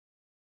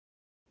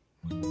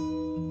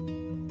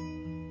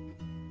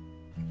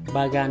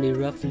Bagan is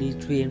roughly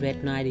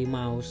 390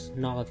 miles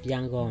north of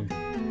Yangon.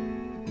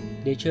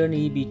 The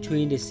journey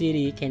between the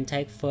city can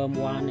take from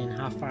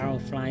 1.5-hour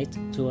flight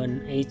to an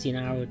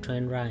 18-hour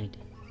train ride.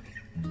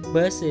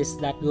 Buses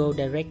that go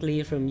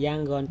directly from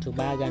Yangon to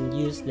Bagan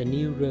use the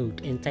new route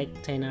and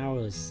take 10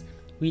 hours.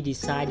 We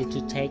decided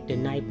to take the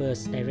night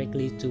bus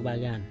directly to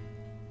Bagan.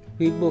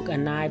 We booked a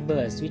night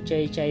bus with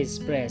JJ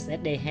Express as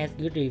they had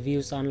good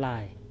reviews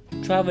online.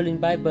 Traveling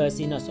by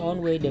bus is not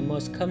always the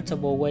most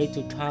comfortable way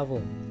to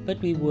travel,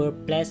 but we were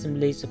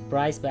pleasantly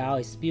surprised by our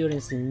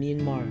experience in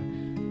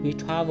Myanmar. We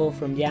traveled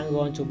from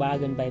Yangon to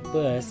Bagan by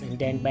bus and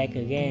then back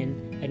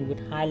again, and would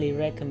highly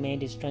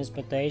recommend this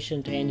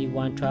transportation to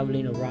anyone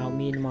traveling around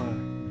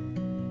Myanmar.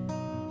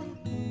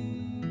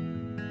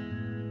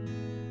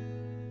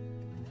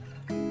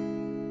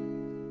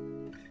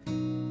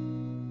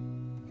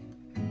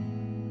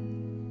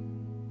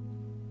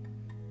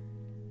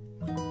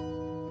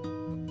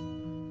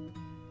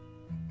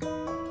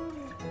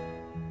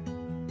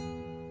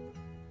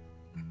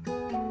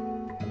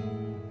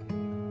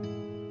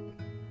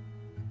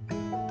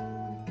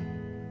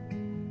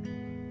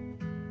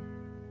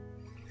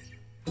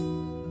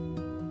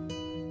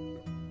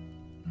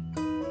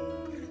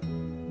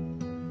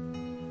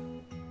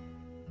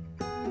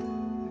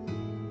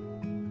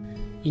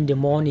 In the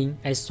morning,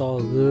 I saw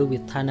a girl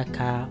with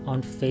Tanaka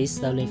on face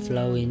selling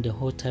flowers in the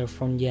hotel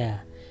front yard.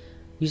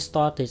 We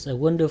started a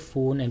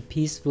wonderful and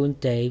peaceful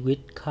day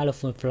with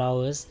colorful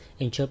flowers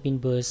and chirping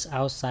birds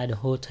outside the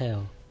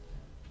hotel.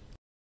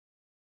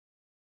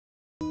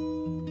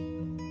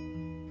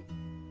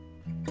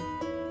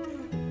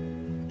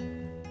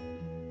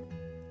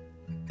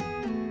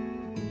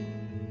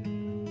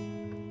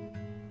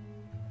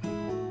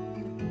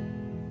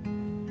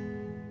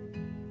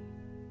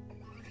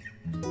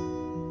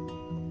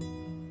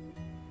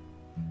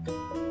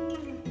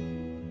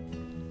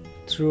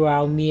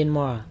 Throughout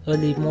Myanmar,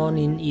 early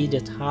morning is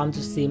the time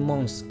to see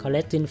monks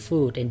collecting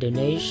food and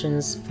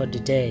donations for the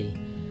day.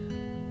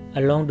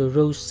 Along the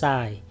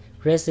roadside,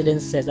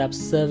 residents set up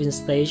serving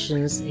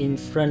stations in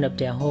front of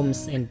their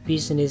homes and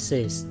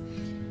businesses.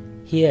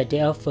 Here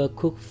they offer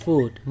cooked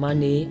food,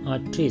 money, or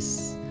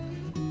treats.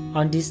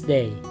 On this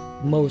day,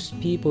 most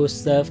people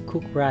serve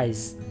cooked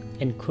rice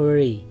and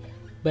curry,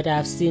 but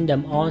I've seen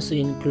them also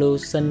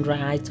include sundry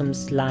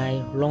items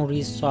like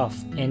laundry soap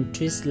and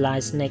treats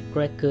like snack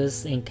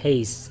crackers and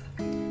cakes.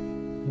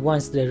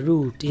 Once the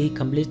route is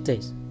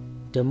completed,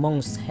 the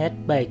monks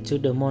head back to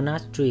the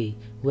monastery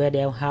where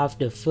they'll have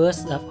the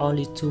first of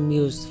only 2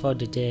 meals for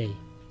the day.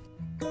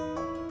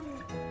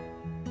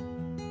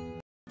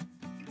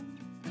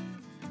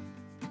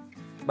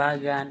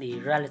 Bagan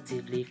is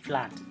relatively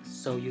flat,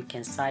 so you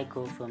can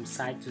cycle from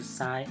side to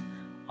side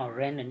or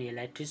rent an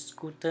electric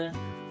scooter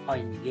or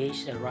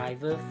engage a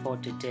driver for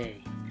the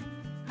day.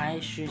 I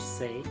should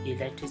say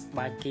electric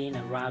biking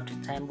around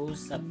the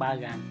temples of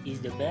Bagan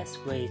is the best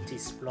way to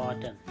explore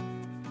them.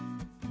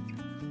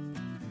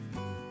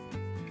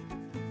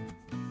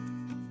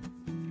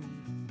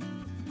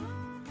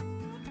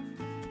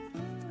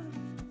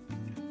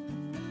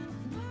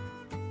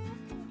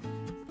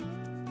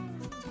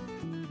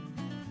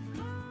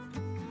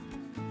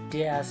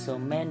 There are so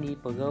many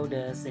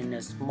pagodas in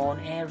a small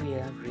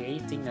area,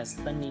 creating a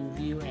stunning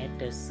view at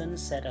the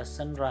sunset or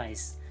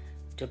sunrise.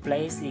 The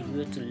place is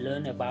good to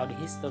learn about the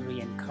history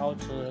and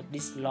culture of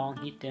this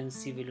long-hidden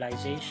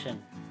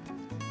civilization.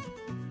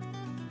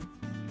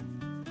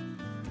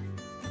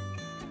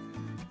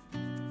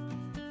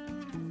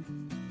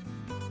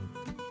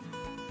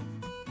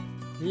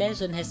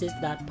 Legend has it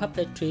that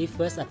puppetry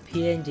first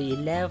appeared in the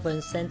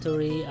 11th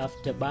century of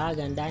the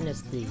Bagan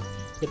dynasty.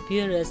 The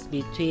periods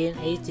between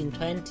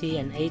 1820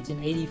 and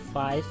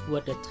 1885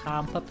 were the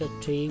time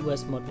puppetry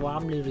was most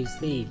warmly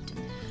received.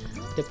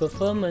 The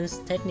performance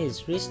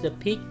techniques reached the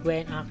peak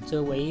when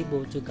actors were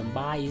able to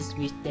combine it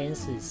with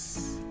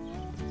dances.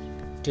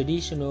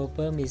 Traditional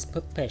Burmese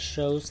puppet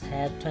shows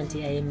have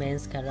 28 main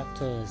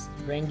characters,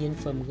 ranging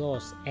from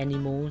ghosts,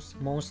 animals,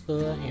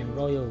 monsters, and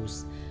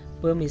royals.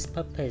 Burmese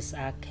puppets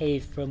are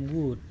carved from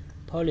wood,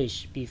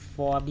 polished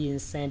before being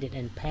sanded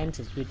and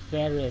painted with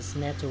various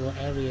natural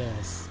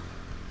areas.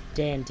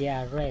 Then they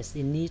are dressed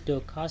in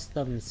needle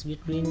costumes with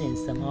ring and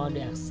some other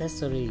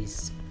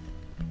accessories.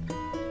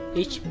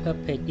 Each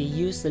puppet is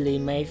usually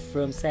made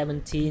from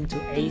 17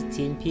 to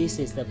 18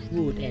 pieces of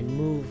wood and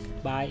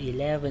moved by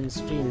 11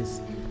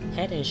 strings.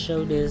 Head and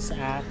shoulders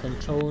are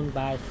controlled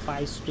by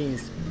 5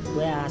 strings,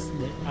 whereas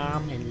the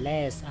arm and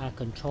legs are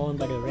controlled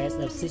by the rest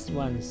of 6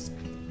 ones.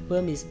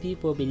 Burmese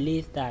people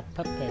believe that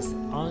puppets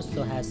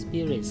also have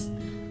spirits.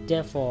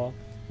 Therefore,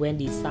 when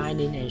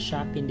designing and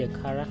shaping the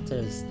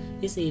characters,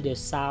 it's either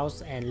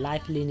sound and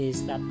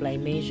liveliness that play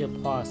major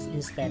parts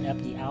instead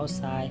of the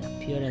outside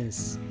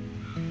appearance.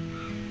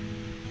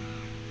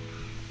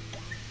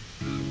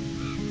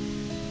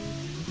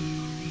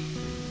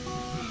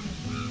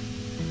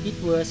 It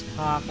was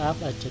part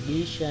of a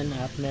tradition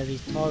of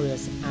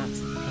meritorious acts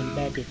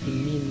embedded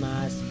in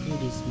Myanmar's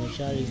Buddhist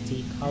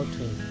majority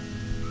culture.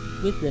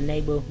 with the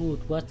neighborhood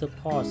water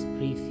pots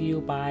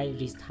refilled by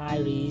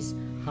retirees,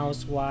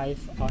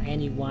 housewives, or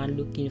anyone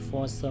looking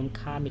for some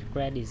karmic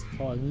credits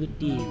for a good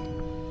deed.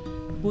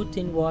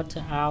 Putting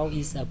water out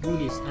is a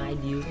Buddhist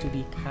ideal to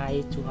be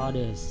kind to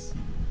others.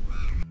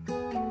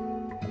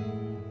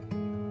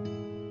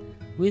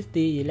 With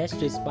the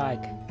electric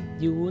bike,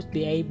 you would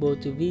be able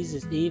to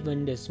visit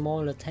even the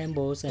smaller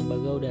temples and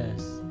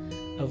pagodas,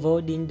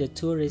 avoiding the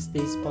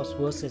touristy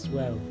spots as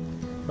well.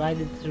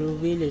 Driving through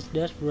village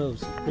dirt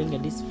roads bring a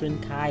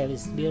different kind of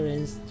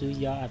experience to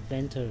your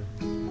adventure.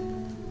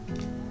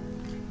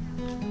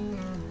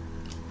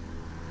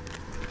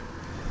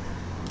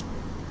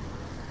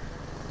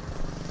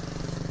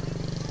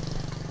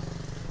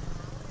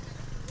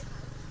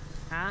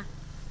 Hả?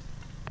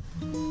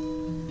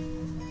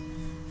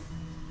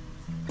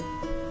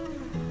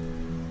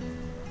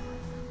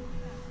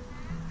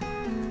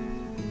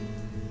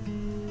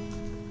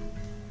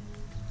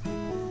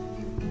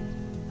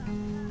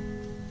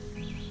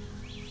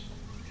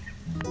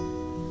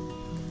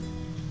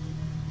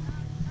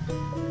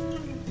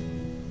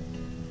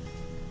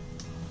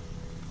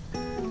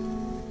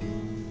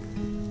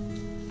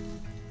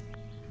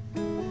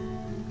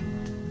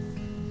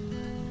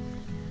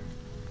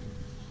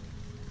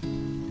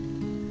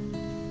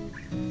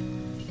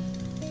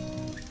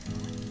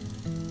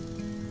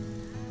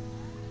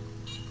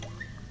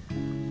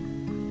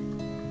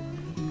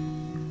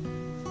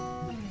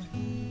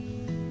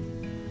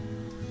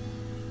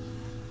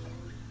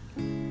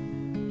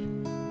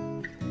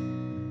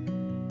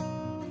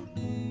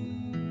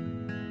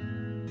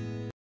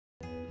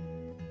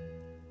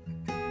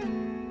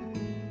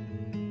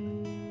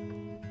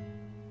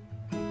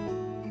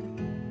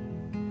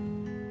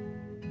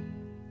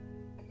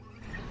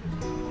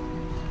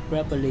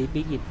 Probably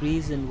biggest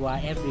reason why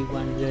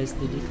everyone goes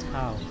to this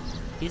town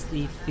is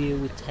it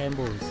filled with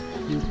temples.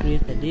 You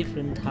breathe a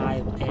different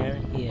type of air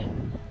here.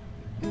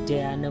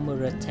 There are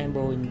numerous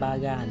temples in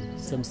Bagan,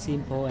 some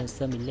simple and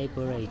some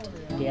elaborate.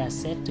 They are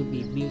said to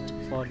be built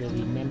for the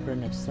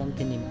remembrance of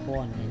something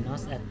important and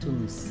not as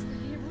tombs.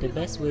 The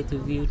best way to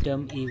view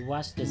them is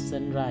watch the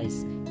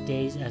sunrise.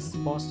 There is a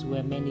spot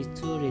where many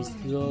tourists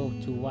go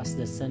to watch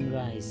the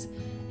sunrise,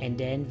 and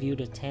then view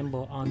the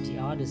temple on the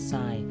other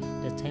side.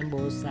 The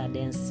temples are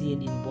then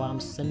seen in warm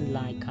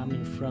sunlight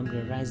coming from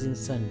the rising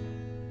sun.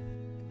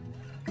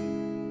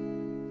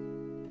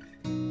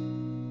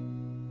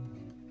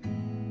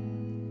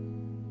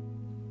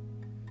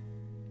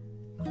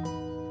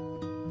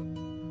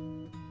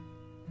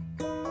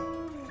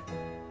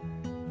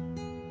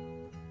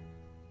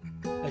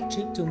 A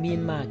trip to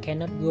Myanmar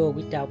cannot go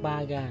without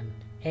Bagan,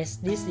 as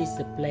this is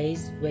a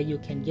place where you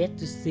can get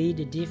to see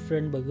the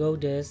different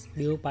pagodas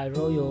built by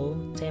royal,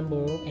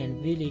 temple,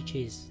 and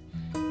villages.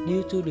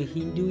 Due to the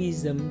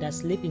Hinduism that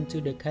slipped into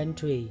the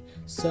country,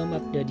 some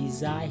of the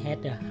design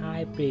had a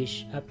hybrid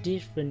of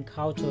different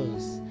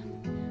cultures.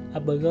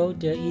 A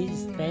pagoda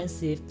is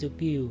expensive to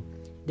build.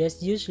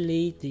 Thus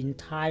usually the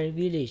entire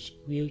village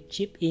will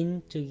chip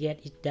in to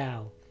get it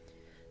down.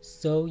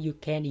 So you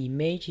can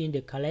imagine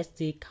the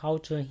collective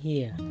culture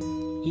here.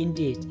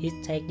 Indeed,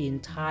 it takes the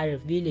entire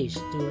village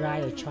to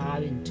raise a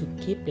child and to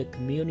keep the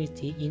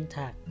community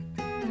intact.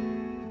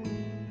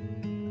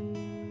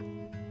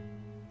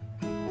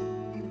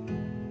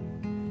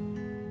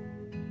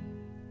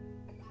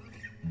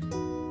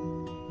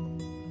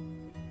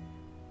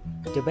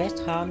 The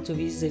best time to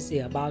visit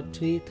is about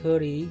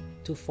 3:30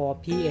 to 4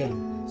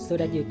 p.m. so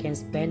that you can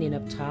spend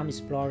enough time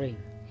exploring.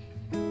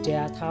 There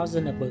are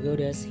thousands of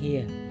pagodas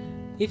here.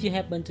 If you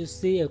happen to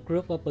see a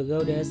group of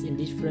pagodas in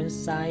different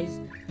sizes,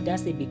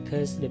 that's it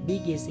because the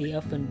biggest is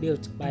often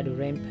built by the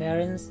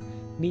grandparents,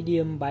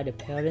 medium by the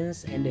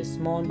parents, and the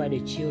small by the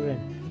children.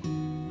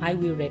 I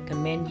will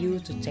recommend you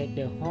to take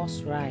the horse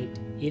ride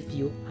if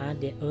you are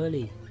there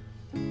early.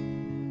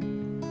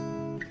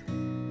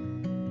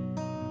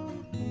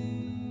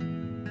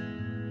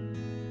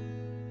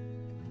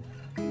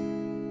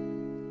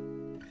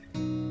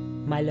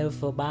 My love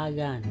for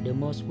Bagan, the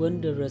most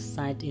wondrous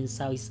site in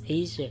Southeast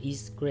Asia,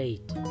 is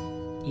great.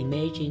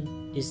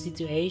 Imagine the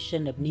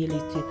situation of nearly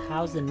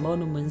 2,000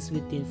 monuments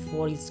within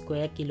 40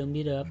 square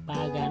kilometers of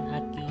Bagan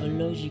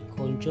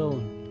archaeological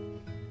zone.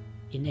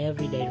 In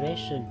every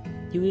direction,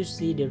 you will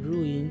see the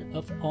ruins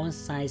of all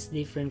sites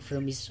different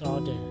from each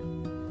other.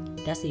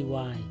 That's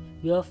why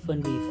we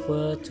often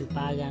refer to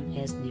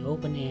Bagan as the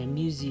open-air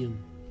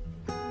museum.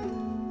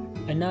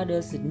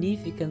 Another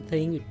significant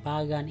thing with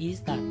Bagan is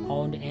that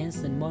all the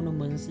ancient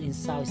monuments in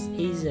South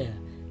Asia,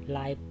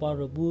 like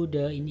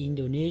Borobudur in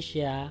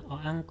Indonesia or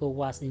Angkor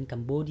Wat in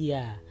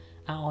Cambodia,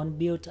 are all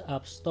built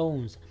of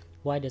stones,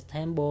 while the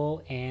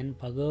temple and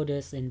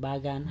pagodas in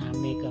Bagan are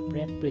made of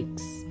red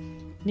bricks.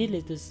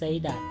 Needless to say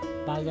that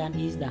Bagan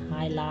is the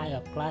highlight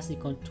of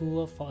classical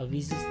tour for a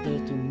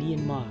visitor to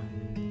Myanmar.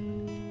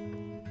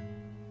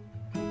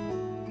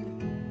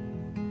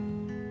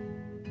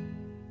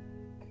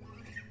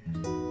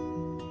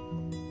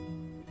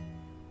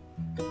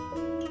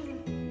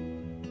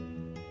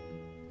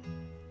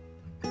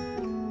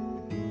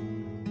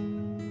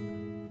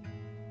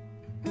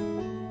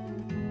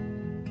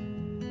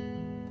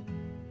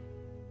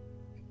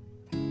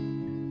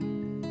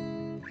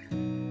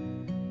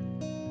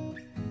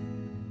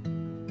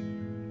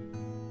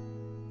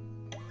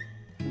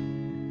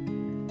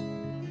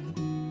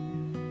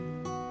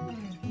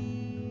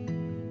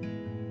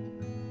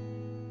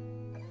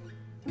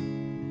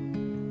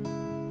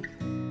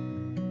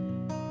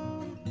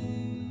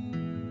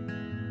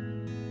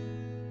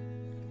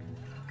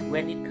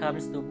 When it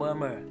comes to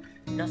Burma,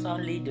 not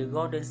only the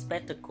golden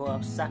spectacle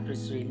of sacred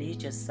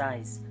religious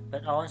sites,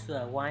 but also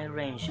a wide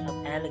range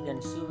of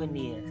elegant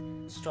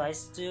souvenirs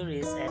strikes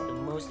tourists as the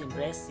most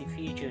impressive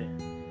feature.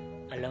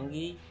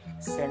 Alongi,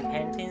 sand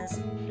paintings,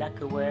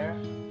 lacquerware,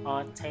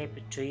 or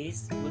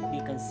tapestries would be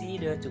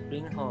considered to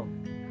bring home.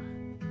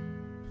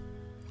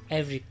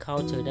 Every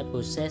culture that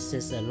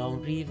possesses a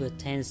long river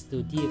tends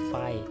to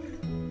deify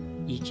it.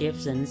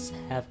 Egyptians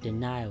have the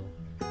Nile,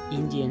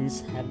 Indians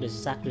have the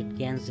sacred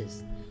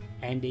Ganges,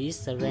 and the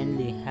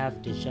Israelis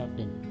have the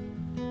Jordan.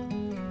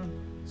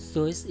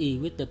 So is it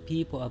with the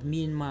people of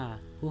Myanmar,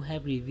 who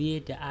have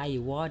revered the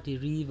Irrawaddy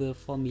River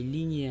for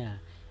millennia,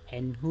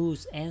 and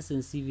whose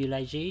ancient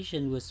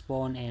civilization was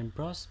born and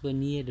prospered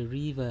near the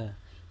river,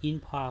 in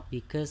part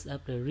because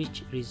of the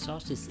rich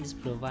resources it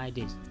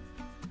provided.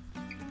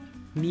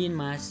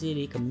 Myanmar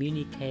cities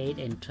communicate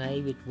and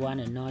trade with one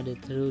another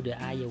through the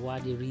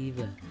Irrawaddy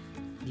River.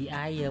 The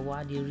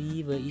Irrawaddy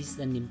River is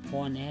an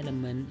important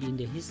element in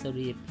the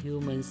history of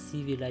human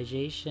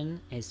civilization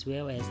as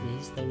well as the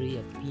history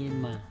of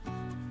Myanmar.